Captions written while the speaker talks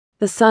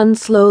The sun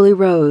slowly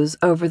rose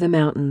over the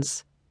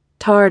mountains.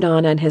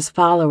 Tardon and his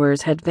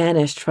followers had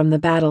vanished from the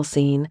battle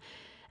scene,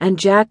 and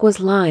Jack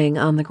was lying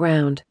on the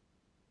ground.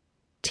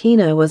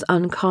 Tina was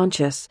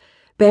unconscious,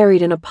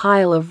 buried in a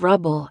pile of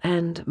rubble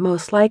and,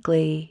 most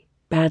likely,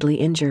 badly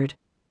injured.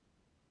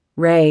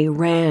 Ray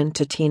ran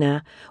to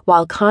Tina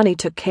while Connie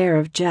took care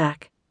of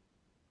Jack.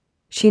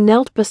 She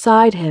knelt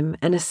beside him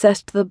and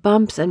assessed the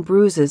bumps and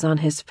bruises on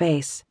his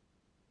face.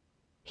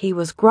 He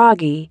was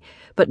groggy,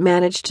 but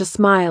managed to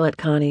smile at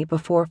Connie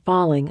before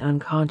falling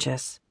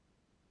unconscious.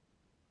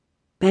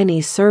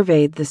 Benny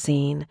surveyed the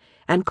scene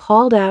and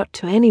called out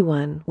to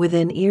anyone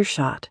within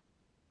earshot.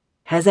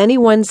 "Has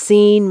anyone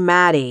seen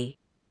Maddie?"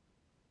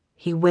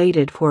 He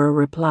waited for a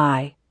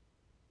reply,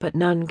 but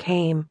none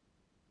came.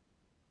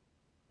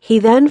 He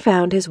then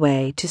found his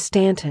way to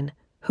Stanton,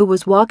 who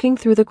was walking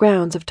through the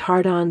grounds of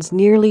Tardon's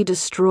nearly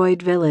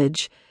destroyed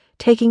village,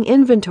 taking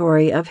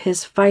inventory of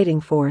his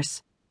fighting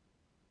force.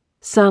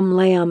 Some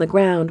lay on the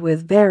ground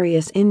with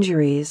various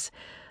injuries,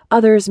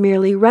 others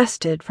merely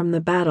rested from the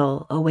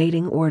battle,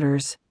 awaiting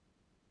orders.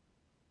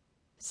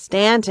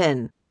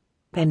 "Stanton,"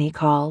 Benny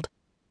called.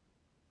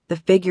 The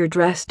figure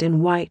dressed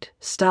in white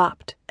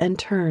stopped and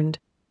turned.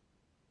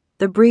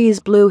 The breeze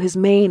blew his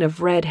mane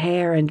of red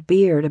hair and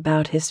beard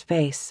about his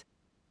face.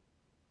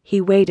 He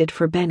waited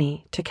for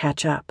Benny to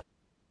catch up.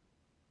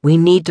 "We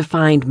need to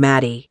find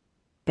Maddie,"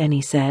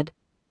 Benny said.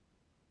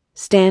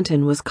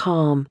 Stanton was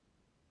calm.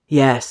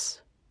 "Yes.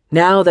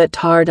 Now that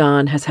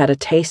Tardon has had a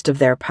taste of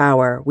their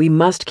power, we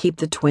must keep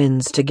the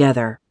twins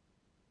together."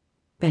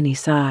 Benny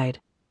sighed.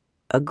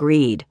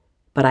 "Agreed,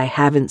 but I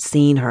haven't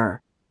seen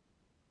her."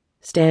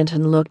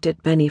 Stanton looked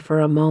at Benny for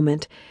a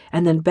moment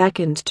and then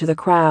beckoned to the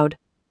crowd.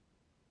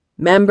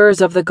 "Members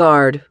of the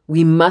guard,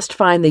 we must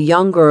find the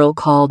young girl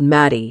called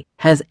Maddie.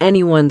 Has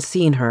anyone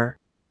seen her?"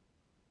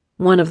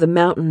 One of the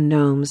mountain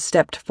gnomes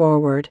stepped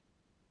forward.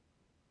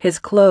 His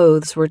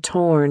clothes were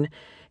torn,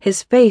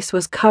 his face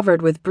was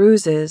covered with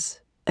bruises,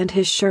 and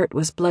his shirt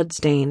was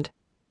blood-stained.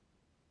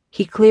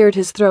 He cleared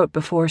his throat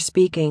before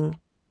speaking.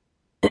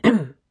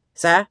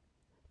 "Sir,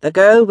 the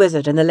girl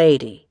wizard and the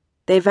lady.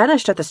 They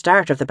vanished at the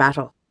start of the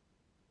battle."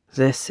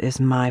 "This is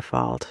my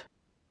fault,"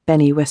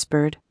 Benny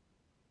whispered.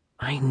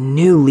 "I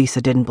knew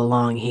Lisa didn't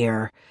belong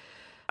here.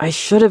 I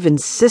should have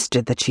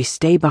insisted that she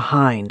stay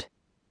behind."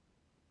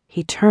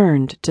 He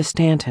turned to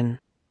Stanton.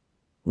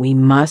 "We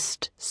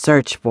must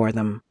search for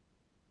them."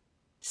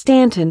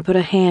 Stanton put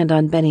a hand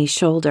on Benny's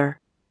shoulder.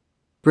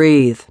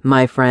 "Breathe,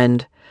 my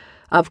friend.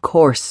 Of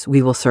course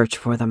we will search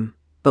for them,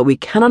 but we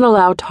cannot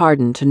allow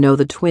Tardon to know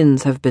the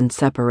twins have been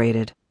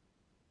separated."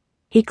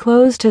 He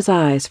closed his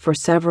eyes for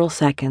several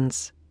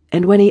seconds,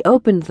 and when he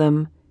opened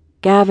them,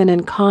 Gavin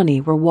and Connie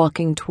were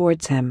walking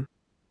towards him.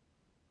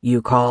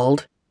 "You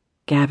called?"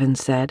 Gavin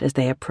said as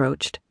they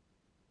approached.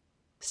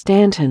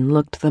 Stanton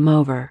looked them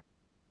over.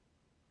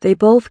 They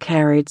both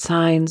carried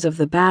signs of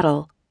the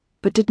battle,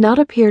 but did not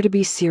appear to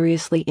be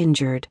seriously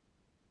injured.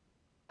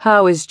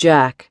 "How is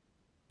Jack?"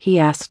 he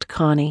asked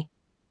Connie.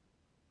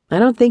 "I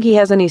don't think he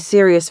has any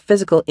serious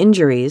physical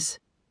injuries,"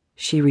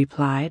 she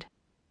replied.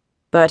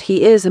 "But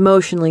he is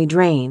emotionally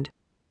drained.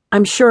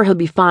 I'm sure he'll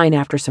be fine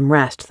after some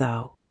rest,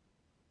 though."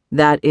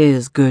 "That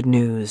is good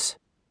news,"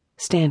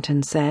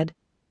 Stanton said.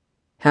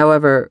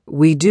 "However,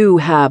 we do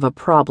have a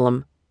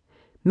problem.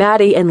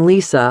 Maddie and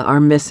Lisa are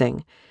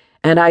missing,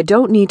 and I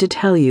don't need to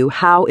tell you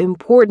how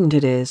important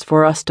it is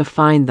for us to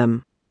find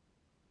them."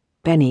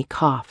 Benny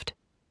coughed.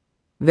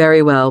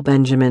 "Very well,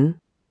 Benjamin,"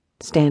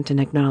 Stanton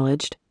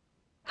acknowledged.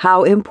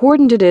 "How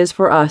important it is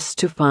for us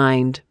to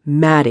find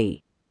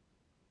Maddie."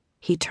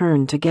 He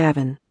turned to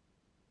Gavin.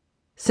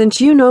 "Since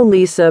you know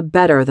Lisa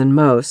better than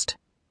most,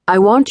 I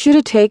want you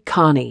to take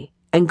Connie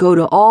and go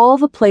to all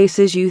the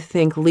places you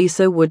think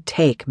Lisa would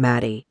take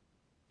Maddie.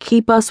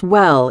 Keep us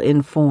well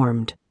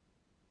informed."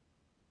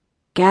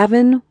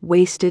 Gavin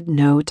wasted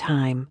no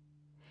time.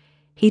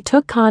 He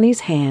took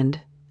Connie's hand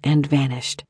and vanished.